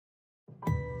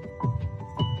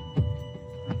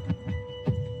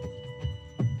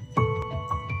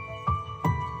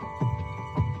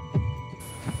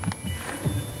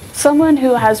Someone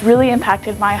who has really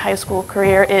impacted my high school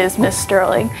career is Miss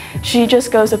Sterling. She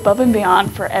just goes above and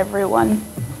beyond for everyone.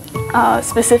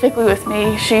 Specifically with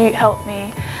me, she helped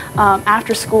me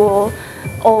after school,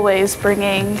 always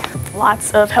bringing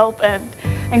lots of help and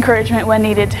encouragement when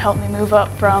needed to help me move up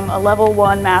from a level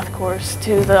 1 math course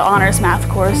to the honors math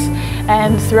course.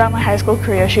 And throughout my high school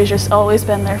career, she's just always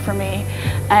been there for me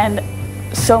and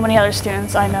so many other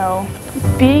students I know.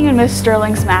 Being in Miss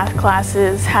Sterling's math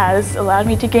classes has allowed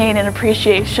me to gain an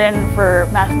appreciation for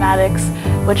mathematics,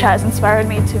 which has inspired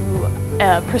me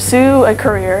to pursue a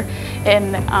career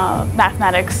in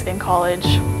mathematics in college.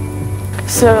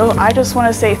 So I just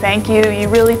want to say thank you. You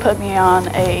really put me on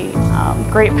a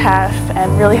great path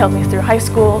and really helped me through high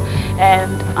school,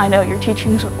 and I know your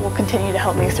teachings will continue to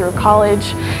help me through college,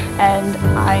 and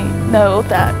I know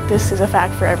that this is a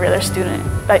fact for every other student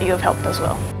that you have helped as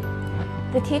well.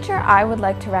 The teacher I would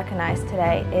like to recognize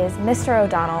today is Mr.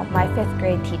 O'Donnell, my 5th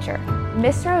grade teacher.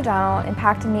 Mr. O'Donnell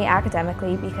impacted me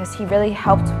academically because he really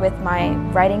helped with my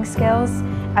writing skills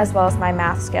as well as my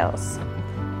math skills.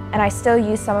 And I still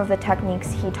use some of the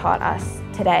techniques he taught us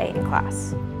today in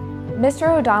class.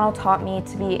 Mr. O'Donnell taught me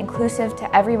to be inclusive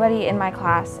to everybody in my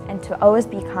class and to always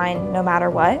be kind no matter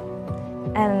what.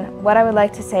 And what I would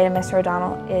like to say to Mr.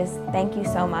 O'Donnell is thank you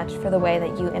so much for the way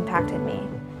that you impacted me.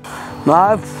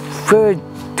 My favorite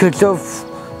teacher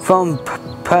from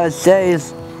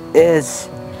Palisades is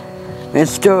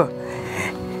Mr.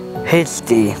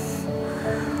 Hasty.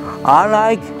 I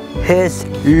like his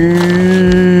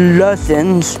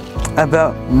lessons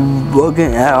about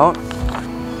working out.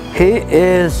 He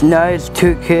is nice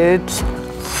to kids.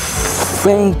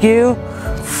 Thank you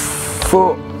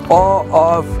for all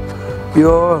of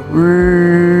your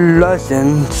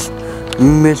lessons,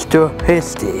 Mr.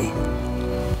 Hasty.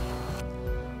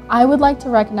 I would like to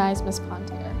recognize Ms.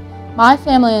 Pontier. My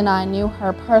family and I knew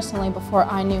her personally before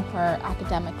I knew her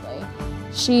academically.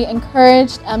 She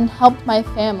encouraged and helped my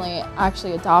family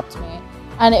actually adopt me,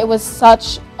 and it was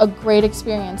such a great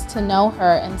experience to know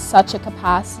her in such a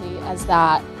capacity as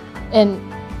that, and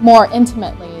more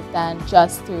intimately than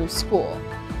just through school.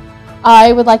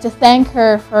 I would like to thank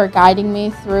her for guiding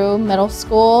me through middle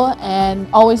school and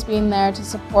always being there to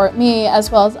support me as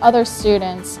well as other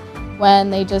students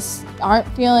when they just aren't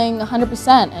feeling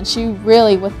 100%, and she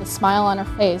really, with the smile on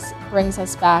her face, brings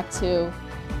us back to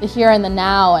the here and the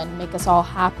now and make us all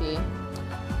happy.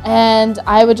 And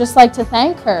I would just like to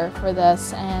thank her for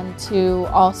this and to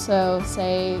also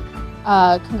say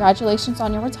congratulations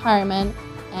on your retirement,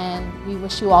 and we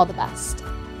wish you all the best.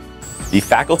 The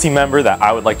faculty member that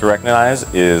I would like to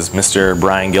recognize is Mr.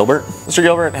 Brian Gilbert. Mr.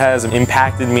 Gilbert has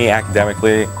impacted me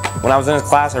academically. When I was in his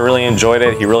class, I really enjoyed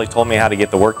it. He really told me how to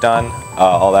get the work done,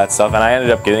 all that stuff, and I ended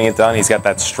up getting it done. He's got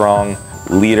that strong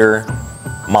leader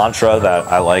mantra that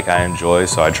I like, I enjoy,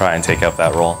 so I try and take up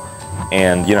that role.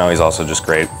 And, you know, he's also just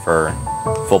great for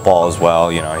football as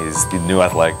well. You know, he's the new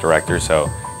athletic director, so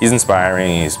he's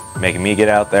inspiring. He's making me get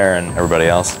out there and everybody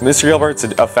else. Mr. Gilbert's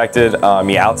affected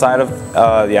me outside of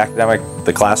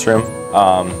the classroom,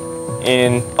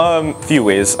 in a few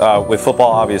ways. With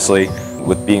football, obviously,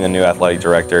 with being a new athletic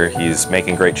director, he's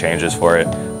making great changes for it.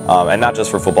 And not just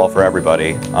for football, for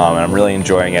everybody. And I'm really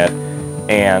enjoying it.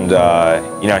 And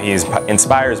you know, he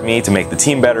inspires me to make the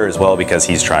team better as well because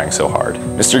he's trying so hard.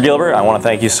 Mr. Gilbert, I want to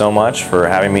thank you so much for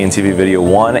having me in TV video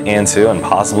 1 and 2 and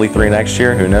possibly 3 next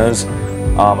year, who knows.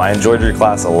 I enjoyed your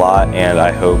class a lot, and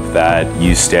I hope that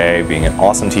you stay being an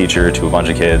awesome teacher to a bunch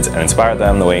of kids and inspire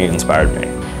them the way you inspired me.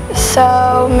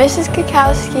 So Mrs.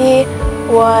 Kukowski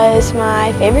was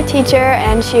my favorite teacher,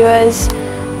 and she was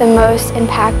the most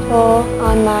impactful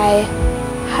on my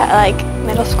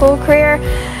middle school career.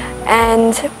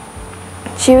 And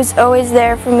she was always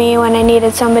there for me when I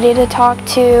needed somebody to talk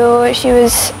to. She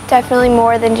was definitely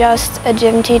more than just a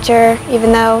gym teacher,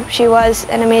 even though she was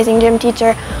an amazing gym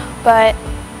teacher. But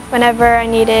whenever I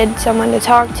needed someone to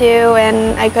talk to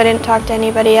and I couldn't talk to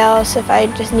anybody else, if I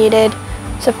just needed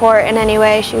support in any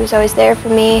way, she was always there for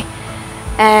me.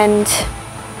 And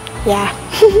yeah,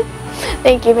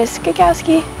 thank you, Ms.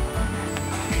 Kukowski.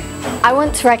 I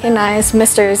want to recognize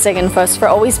Mr. Ziegenfuss for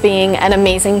always being an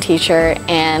amazing teacher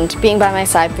and being by my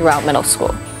side throughout middle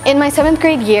school. In my 7th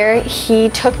grade year, he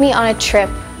took me on a trip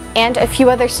and a few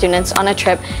other students on a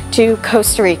trip to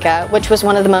Costa Rica, which was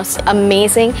one of the most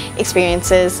amazing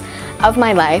experiences of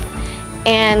my life,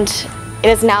 and it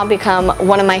has now become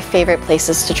one of my favorite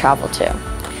places to travel to.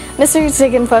 Mr.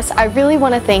 Ziegenfuss, I really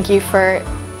want to thank you for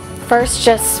first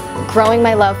just growing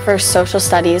my love for social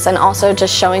studies and also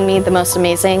just showing me the most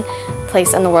amazing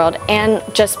place in the world and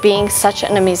just being such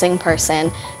an amazing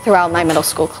person throughout my middle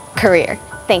school career.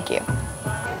 Thank you.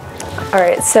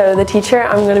 Alright, so the teacher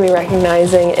I'm going to be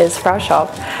recognizing is Frau Schaub,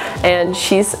 and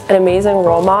she's an amazing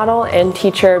role model and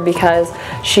teacher because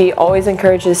she always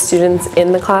encourages students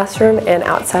in the classroom and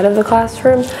outside of the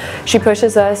classroom. She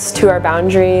pushes us to our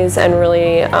boundaries and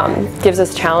really gives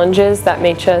us challenges that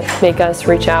make us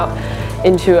reach out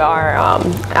into our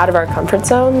out of our comfort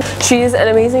zone. She's an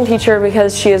amazing teacher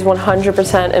because she is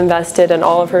 100% invested in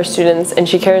all of her students, and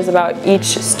she cares about each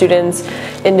student's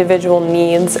individual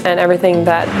needs and everything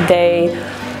that they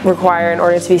require in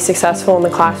order to be successful in the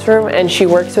classroom, and she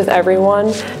works with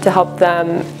everyone to help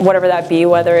them, whatever that be,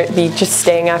 whether it be just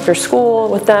staying after school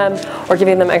with them or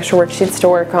giving them extra worksheets to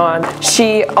work on.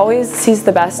 She always sees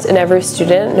the best in every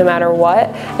student, no matter what,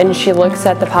 and she looks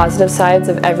at the positive sides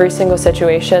of every single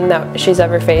situation that she's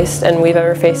ever faced and we've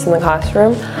ever faced in the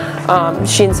classroom.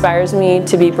 She inspires me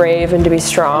to be brave and to be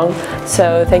strong.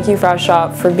 So thank you, Frau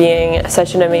Schaub, for being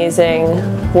such an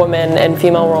amazing woman and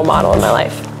female role model in my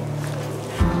life.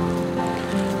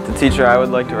 The teacher I would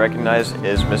like to recognize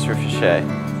is Mr.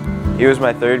 Fichet. He was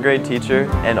my 3rd grade teacher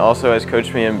and also has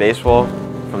coached me in baseball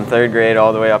from 3rd grade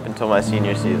all the way up until my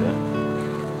senior season.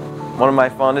 One of my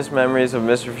fondest memories of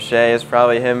Mr. Fichet is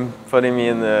probably him putting me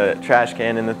in the trash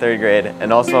can in the 3rd grade,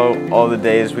 and also all the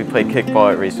days we played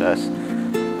kickball at recess.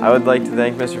 I would like to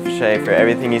thank Mr. Fichet for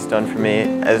everything he's done for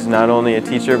me as not only a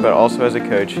teacher but also as a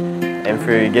coach, and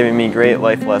for giving me great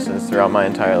life lessons throughout my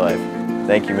entire life.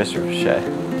 Thank you, Mr.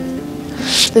 Fichet.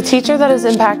 The teacher that has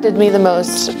impacted me the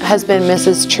most has been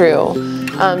Mrs. True.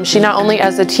 She not only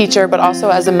as a teacher but also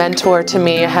as a mentor to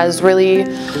me has really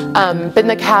been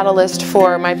the catalyst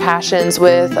for my passions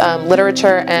with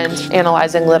literature and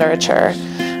analyzing literature.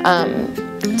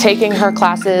 Taking her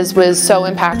classes was so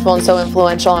impactful and so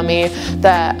influential on me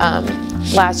that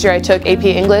last year I took AP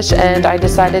English and I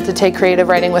decided to take creative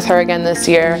writing with her again this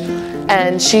year.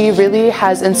 And she really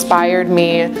has inspired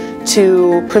me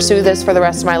to pursue this for the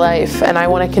rest of my life, and I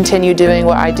want to continue doing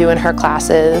what I do in her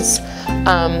classes.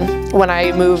 When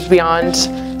I moved beyond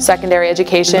secondary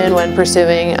education, when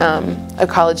pursuing a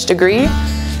college degree,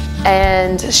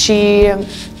 and she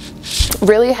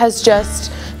really has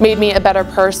just made me a better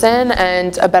person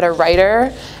and a better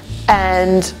writer,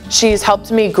 and she's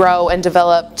helped me grow and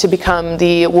develop to become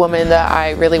the woman that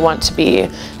I really want to be.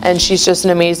 And she's just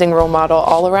an amazing role model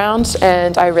all around,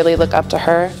 and I really look up to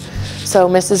her. So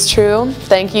Mrs. True,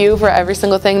 thank you for every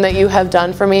single thing that you have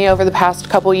done for me over the past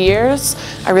couple years.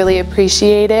 I really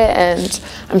appreciate it, and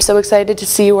I'm so excited to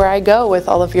see where I go with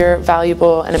all of your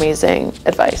valuable and amazing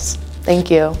advice.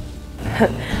 Thank you.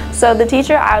 So the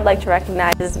teacher I would like to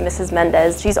recognize is Mrs.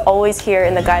 Mendez. She's always here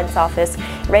in the guidance office,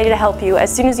 ready to help you.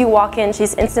 As soon as you walk in,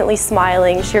 she's instantly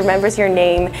smiling. She remembers your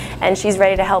name, and she's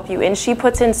ready to help you. And she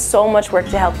puts in so much work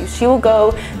to help you. She will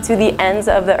go to the ends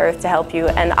of the earth to help you,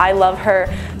 and I love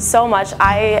her so much.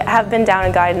 I have been down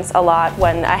in guidance a lot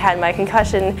when I had my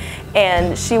concussion,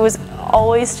 and she was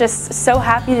always just so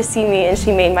happy to see me, and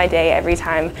she made my day every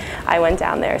time I went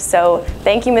down there. So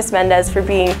thank you, Ms. Mendez, for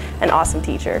being an awesome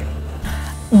teacher.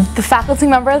 The faculty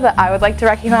member that I would like to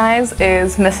recognize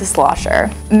is Mrs. Slosher.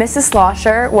 Mrs.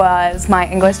 Slosher was my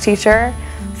English teacher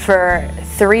for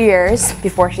 3 years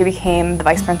before she became the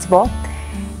vice principal,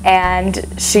 and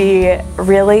she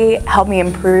really helped me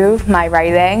improve my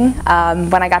writing.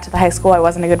 When I got to the high school, I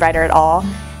wasn't a good writer at all,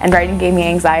 and writing gave me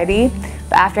anxiety.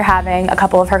 But after having a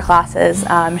couple of her classes,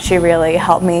 she really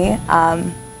helped me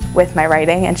with my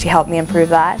writing, and she helped me improve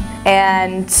that.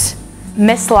 And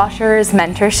Miss Slosher's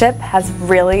mentorship has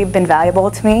really been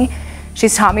valuable to me.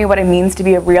 She's taught me what it means to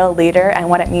be a real leader and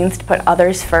what it means to put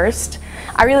others first.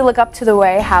 I really look up to the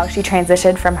way how she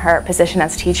transitioned from her position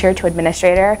as teacher to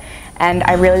administrator, and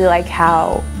I really like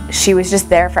how she was just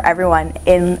there for everyone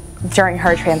during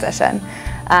her transition.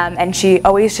 And she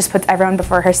always just puts everyone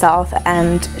before herself,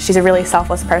 and she's a really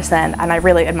selfless person, and I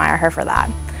really admire her for that.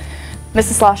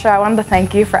 Mrs. Slosher, I wanted to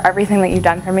thank you for everything that you've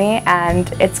done for me,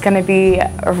 and it's going to be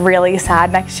really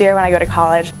sad next year when I go to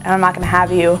college, and I'm not going to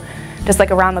have you just like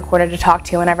around the corner to talk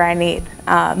to you whenever I need,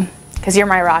 because you're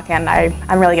my rock, and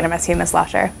I'm really going to miss you, Ms.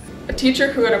 Slosher. A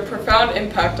teacher who had a profound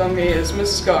impact on me is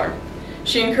Mrs. Gar.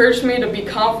 She encouraged me to be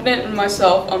confident in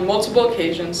myself on multiple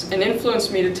occasions and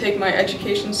influenced me to take my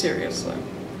education seriously.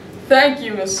 Thank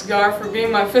you, Mrs. Gar, for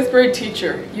being my 5th grade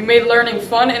teacher. You made learning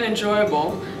fun and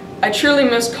enjoyable. I truly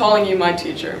miss calling you my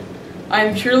teacher. I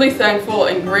am truly thankful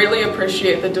and greatly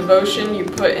appreciate the devotion you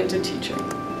put into teaching.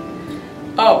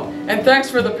 Oh, and thanks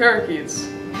for the parakeets.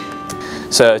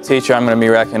 So, a teacher I'm going to be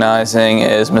recognizing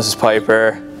is Mrs.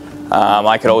 Piper.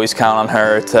 I could always count on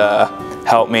her to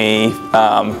help me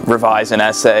revise an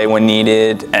essay when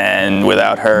needed, and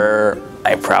without her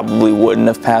I probably wouldn't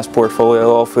have passed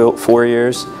portfolio all 4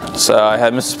 years. So I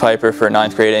had Mrs. Piper for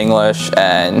 9th grade English,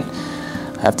 and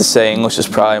I have to say English is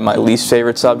probably my least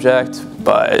favorite subject,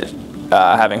 but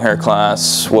having her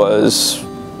class was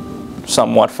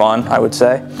somewhat fun, I would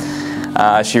say.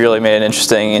 She really made it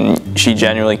interesting, and she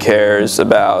genuinely cares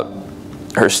about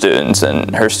her students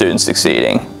and her students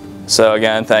succeeding. So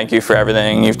again, thank you for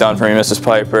everything you've done for me, Mrs.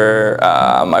 Piper.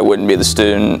 I wouldn't be the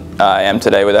student I am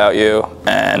today without you,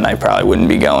 and I probably wouldn't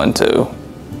be going to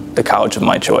the college of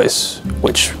my choice,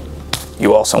 which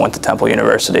you also went to Temple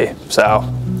University. So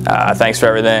thanks for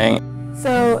everything.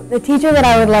 So the teacher that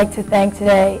I would like to thank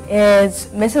today is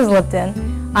Mrs.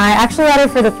 Lipton. I actually had her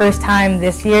for the first time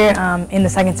this year in the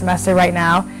second semester right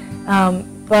now,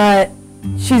 but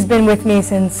she's been with me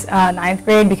since 9th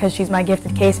grade because she's my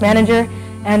gifted case manager.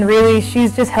 And really,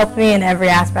 she's just helped me in every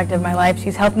aspect of my life.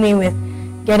 She's helped me with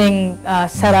getting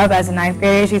set up as a 9th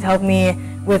grader. She's helped me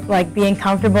with being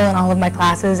comfortable in all of my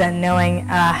classes and knowing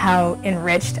how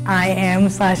enriched I am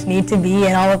 / need to be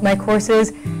in all of my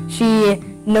courses. She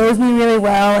knows me really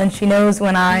well, and she knows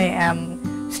when I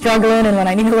am struggling and when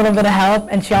I need a little bit of help.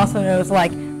 And she also knows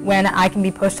when I can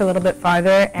be pushed a little bit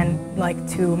farther and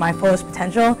to my fullest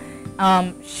potential.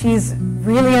 She's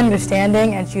really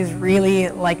understanding, and she's really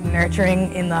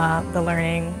nurturing in the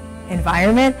learning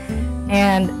environment,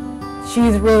 and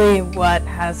she's really what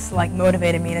has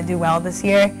motivated me to do well this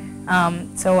year.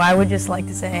 So I would just like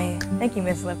to say thank you,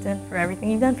 Ms. Lipton, for everything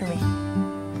you've done for me.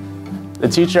 The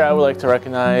teacher I would like to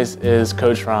recognize is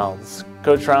Coach Reynolds.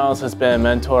 Coach Reynolds has been a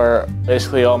mentor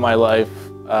basically all my life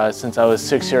since I was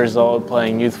 6 years old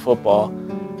playing youth football.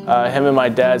 Him and my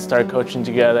dad started coaching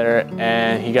together,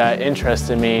 and he got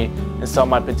interested in me and saw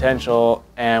my potential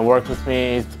and worked with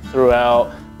me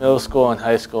throughout middle school and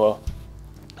high school.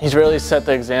 He's really set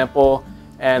the example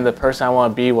and the person I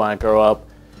want to be when I grow up.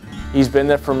 He's been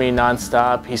there for me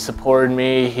nonstop. He's supported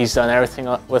me. He's done everything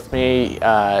with me.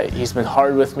 He's been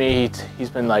hard with me. He's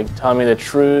been telling me the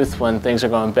truth when things are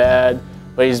going bad,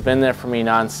 but he's been there for me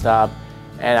nonstop.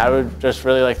 And I would just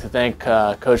really like to thank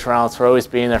Coach Reynolds for always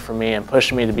being there for me and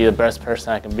pushing me to be the best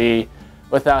person I can be.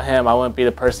 Without him, I wouldn't be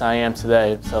the person I am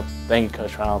today. So thank you,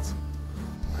 Coach Reynolds.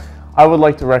 I would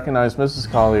like to recognize Mrs.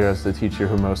 Collier as the teacher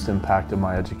who most impacted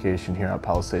my education here at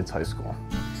Palisades High School.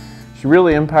 She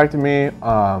really impacted me.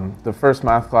 The first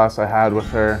math class I had with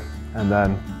her, and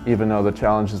then even though the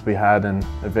challenges we had in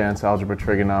advanced algebra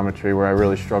trigonometry where I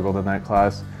really struggled in that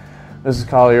class, Mrs.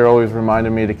 Collier always reminded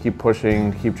me to keep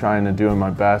pushing, to keep trying to do my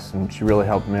best, and she really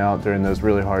helped me out during those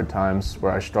really hard times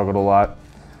where I struggled a lot.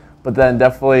 But then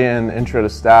definitely in Intro to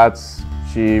Stats,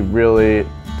 she really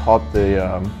taught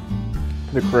the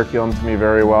curriculum to me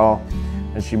very well,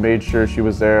 and she made sure she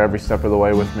was there every step of the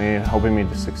way with me, helping me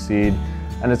to succeed.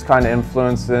 And it's kind of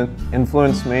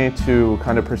influenced me to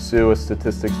kind of pursue a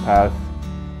statistics path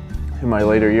in my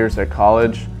later years at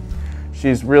college.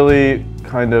 She's really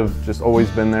kind of just always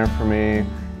been there for me.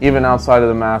 Even outside of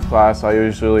the math class, I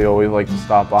usually always like to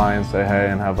stop by and say hey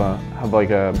and have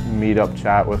a meet-up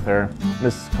chat with her.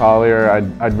 Mrs. Collier,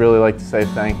 I'd really like to say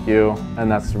thank you,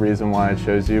 and that's the reason why I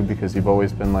chose you, because you've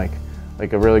always been like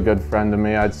a really good friend to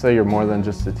me. I'd say you're more than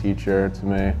just a teacher to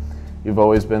me. You've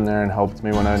always been there and helped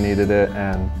me when I needed it,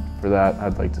 and for that,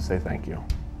 I'd like to say thank you.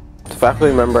 The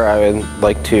faculty member I would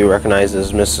like to recognize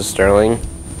is Mrs. Sterling.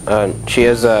 She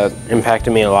has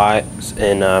impacted me a lot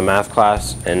in math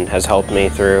class and has helped me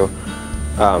through.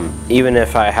 Even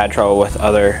if I had trouble with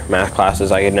other math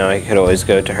classes, I could always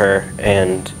go to her,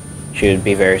 and she would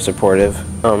be very supportive.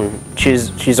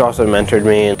 She's also mentored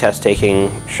me in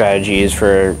test-taking strategies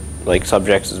for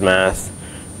subjects as math,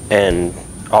 and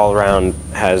all around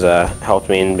has helped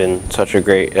me and been such a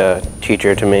great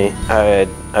teacher to me.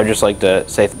 I'd just like to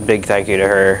say a big thank you to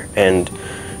her and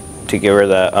to give her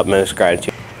the utmost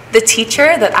gratitude. The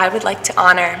teacher that I would like to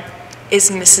honor is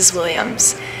Mrs.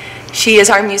 Williams. She is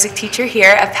our music teacher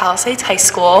here at Palisades High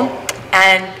School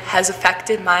and has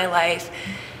affected my life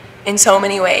in so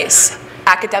many ways,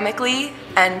 academically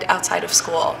and outside of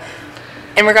school.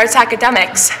 In regards to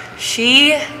academics,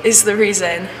 she is the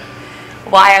reason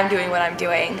why I'm doing what I'm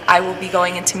doing. I will be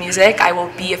going into music. I will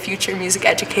be a future music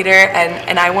educator,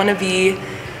 and I want to be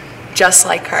just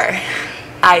like her.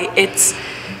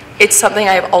 It's something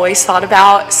I've always thought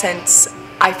about since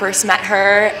I first met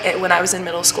her when I was in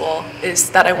middle school,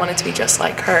 is that I wanted to be just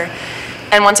like her.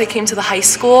 And once I came to the high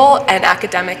school and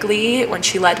academically, when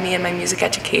she led me in my music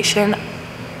education,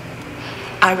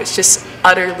 I was just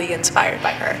utterly inspired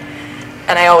by her,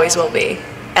 and I always will be.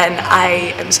 And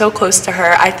I am so close to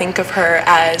her. I think of her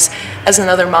as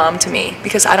another mom to me,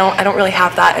 because I don't really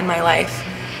have that in my life.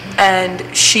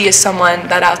 And she is someone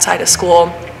that outside of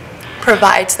school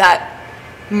provides that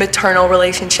maternal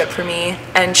relationship for me,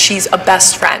 and she's a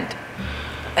best friend.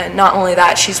 And not only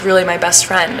that, she's really my best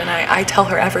friend, and I tell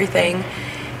her everything.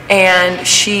 And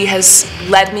she has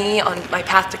led me on my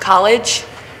path to college.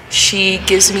 She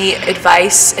gives me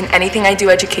advice in anything I do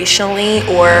educationally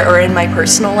or in my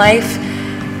personal life.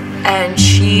 And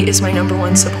she is my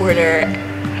 #1 supporter.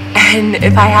 And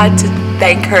if I had to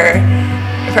thank her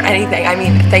for anything, I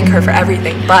mean, thank her for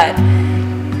everything, but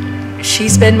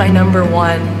she's been my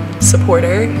 #1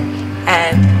 supporter,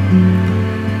 and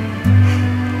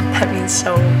that means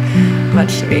so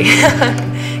much to me.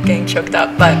 Getting choked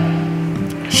up, but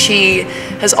she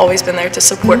has always been there to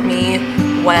support me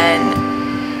when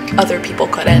other people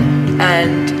couldn't,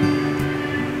 and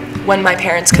when my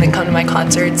parents couldn't come to my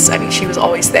concerts. I mean, she was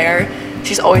always there.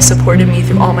 She's always supported me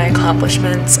through all my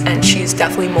accomplishments, and she's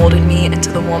definitely molded me into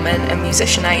the woman and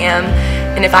musician I am.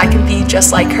 And if I can be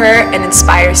just like her and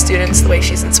inspire students the way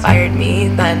she's inspired me,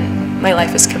 then my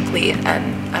life is complete.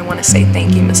 And I want to say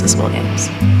thank you, Mrs. Williams.